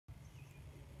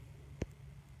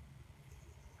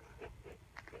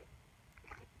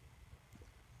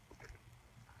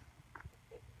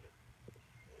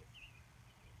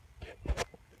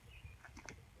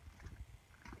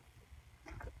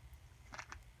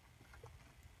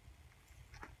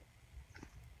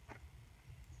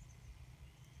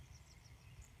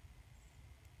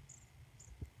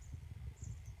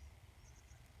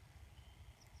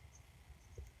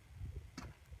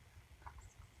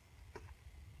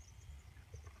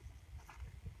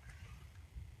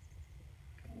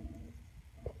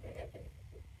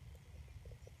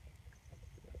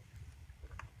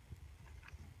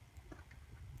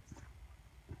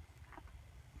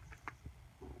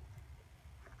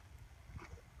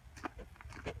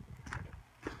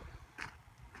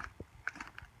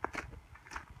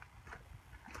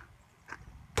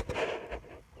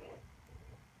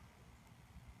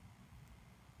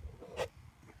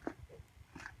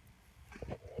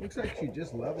Looks like she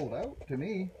just leveled out to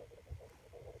me.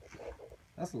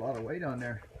 That's a lot of weight on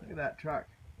there. Look at that truck.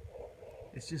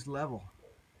 It's just level.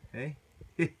 Hey?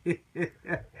 The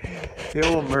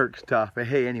old Merc's tough. But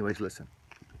hey, anyways, listen.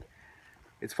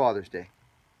 It's Father's Day.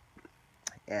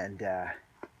 And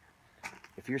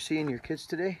if you're seeing your kids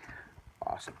today,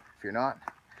 awesome. If you're not,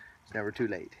 it's never too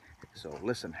late. So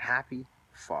listen, happy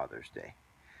Father's Day.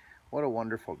 What a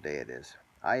wonderful day it is.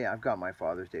 I've got my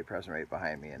Father's Day present right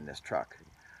behind me in this truck.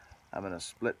 I'm gonna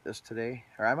split this today,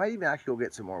 or I might even actually go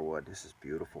get some more wood. This is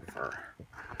beautiful fur.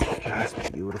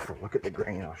 Just beautiful. Look at the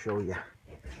grain, I'll show you.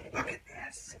 Look at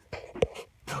this.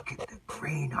 Look at the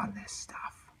grain on this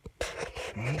stuff.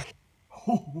 Okay?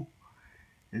 Oh,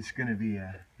 it's gonna be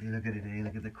a, look at it, eh?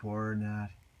 Look at the core and that.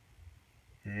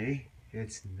 Hey,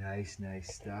 it's nice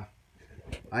stuff.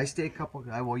 I stay a couple,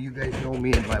 well, you guys know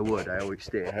me and my wood. I always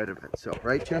stay ahead of it. So,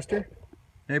 right, Chester?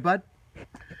 Hey, bud?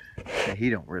 Yeah, he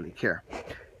don't really care.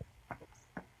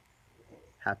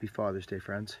 Happy Father's Day,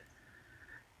 friends.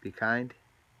 Be kind.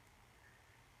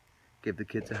 Give the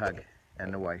kids a hug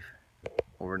and the wife.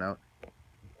 Over and out.